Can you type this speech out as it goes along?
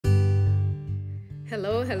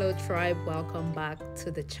Hello tribe, welcome back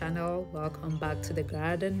to the channel, welcome back to the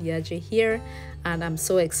garden. YAJE here, and I'm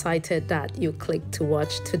so excited that you clicked to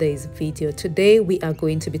watch today's video. Today we are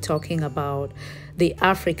going to be talking about the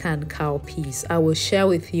African cowpeas. I will share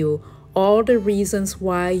with you all the reasons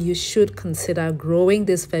why you should consider growing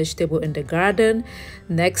this vegetable in the garden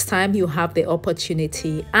next time you have the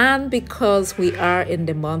opportunity. And because we are in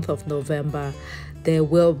the month of November, there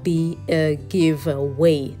will be a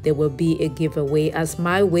giveaway. There will be a giveaway as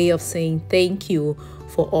my way of saying thank you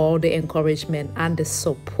for all the encouragement and the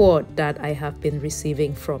support that I have been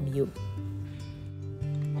receiving from you.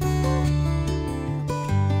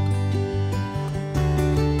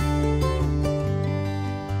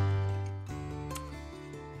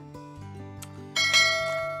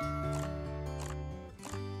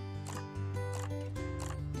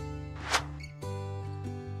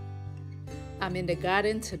 I'm in the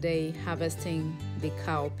garden today harvesting the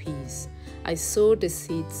cowpeas. I sowed the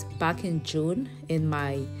seeds back in June in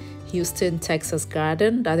my Houston, Texas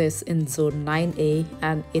garden that is in zone 9A,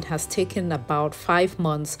 and it has taken about 5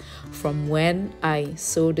 months from when I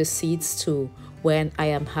sowed the seeds to when I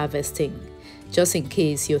am harvesting. Just in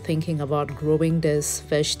case you're thinking about growing this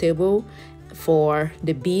vegetable, for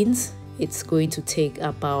the beans, it's going to take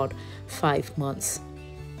about 5 months.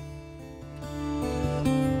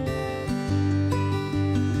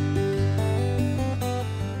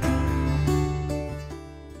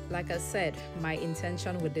 Like I said, my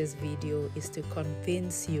intention with this video is to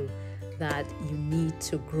convince you that you need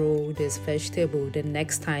to grow this vegetable the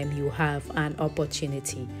next time you have an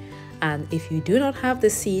opportunity. And if you do not have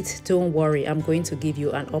the seeds, don't worry, I'm going to give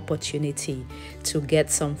you an opportunity to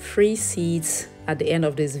get some free seeds at the end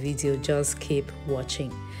of this video. Just keep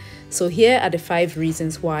watching. So here are the 5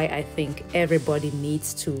 reasons why I think everybody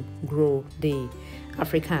needs to grow the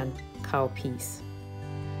African cowpeas.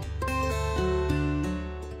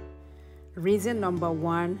 Reason number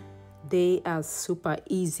 1, they are super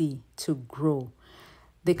easy to grow.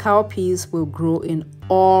 The cowpeas will grow in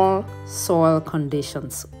all soil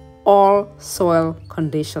conditions. All soil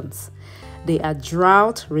conditions. They are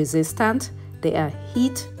drought resistant, they are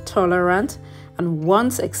heat tolerant, and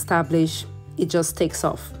once established, it just takes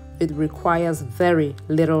off. It requires very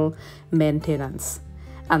little maintenance.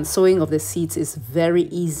 And sowing of the seeds is very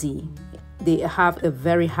easy. They have a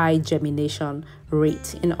very high germination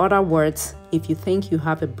rate. In other words, if you think you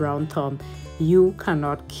have a brown thumb, you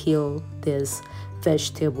cannot kill this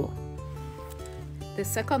vegetable. The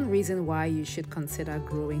second reason why you should consider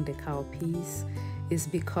growing the cowpeas is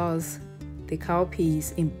because the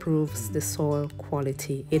cowpeas improves the soil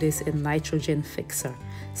quality. It is a nitrogen fixer,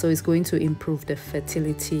 so it's going to improve the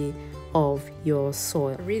fertility of your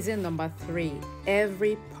soil. Reason number 3,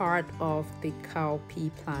 every part of the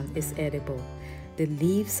cowpea plant is edible. The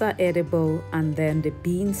leaves are edible, and then the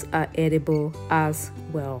beans are edible as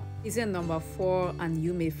well. Reason number 4, and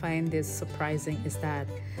you may find this surprising, is that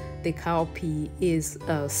the cowpea is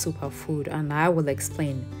a superfood, and I will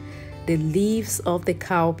explain. The leaves of the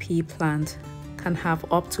cowpea plant can have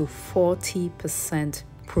up to 40%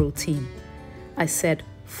 protein. I said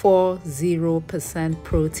 40%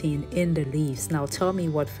 protein in the leaves. Now tell me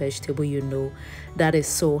what vegetable you know that is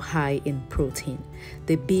so high in protein.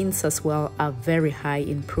 The beans as well are very high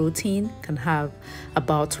in protein, can have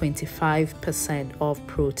about 25% of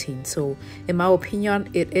protein. So in my opinion,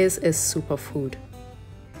 it is a superfood.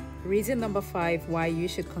 Reason number 5 why you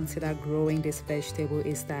should consider growing this vegetable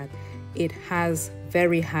is that it has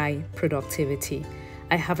very high productivity.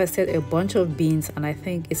 I harvested a bunch of beans, and I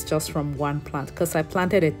think it's just from one plant because I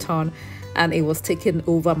planted a ton and it was taking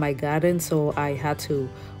over my garden, so I had to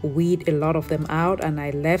weed a lot of them out, and I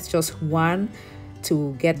left just one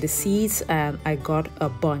to get the seeds, and I got a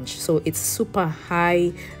bunch. So it's super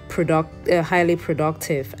highly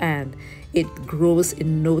productive, and it grows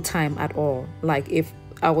in no time at all. Like if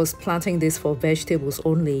I was planting this for vegetables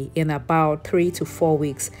only, in about 3 to 4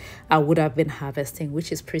 weeks, I would have been harvesting,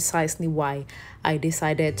 which is precisely why I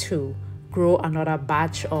decided to grow another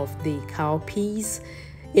batch of the cowpeas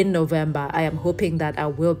in November. I am hoping that I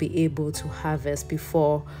will be able to harvest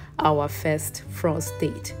before our first frost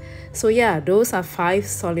date. So yeah, those are 5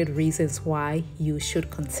 solid reasons why you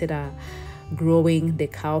should consider growing the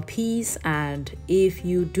cowpeas. And if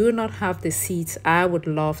you do not have the seeds, I would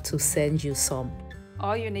love to send you some.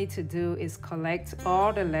 All you need to do is collect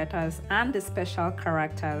all the letters and the special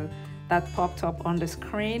character that popped up on the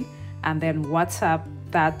screen, and then WhatsApp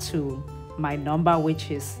that to my number, which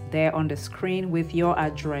is there on the screen, with your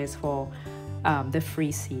address for the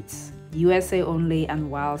free seeds. USA only,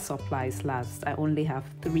 and while supplies last. I only have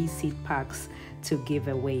 3 seed packs to give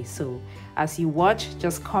away. So as you watch,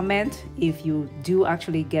 just comment if you do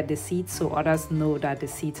actually get the seeds so others know that the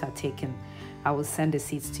seeds are taken. I will send the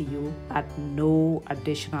seeds to you at no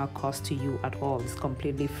additional cost to you at all. It's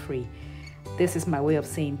completely free. This is my way of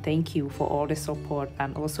saying thank you for all the support,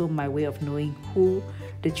 and also my way of knowing who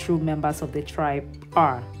the true members of the tribe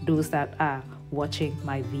are, those that are watching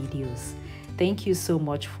my videos. Thank you so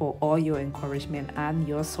much for all your encouragement and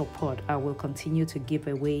your support. I will continue to give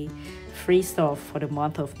away free stuff for the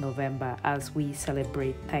month of November as we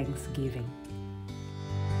celebrate Thanksgiving.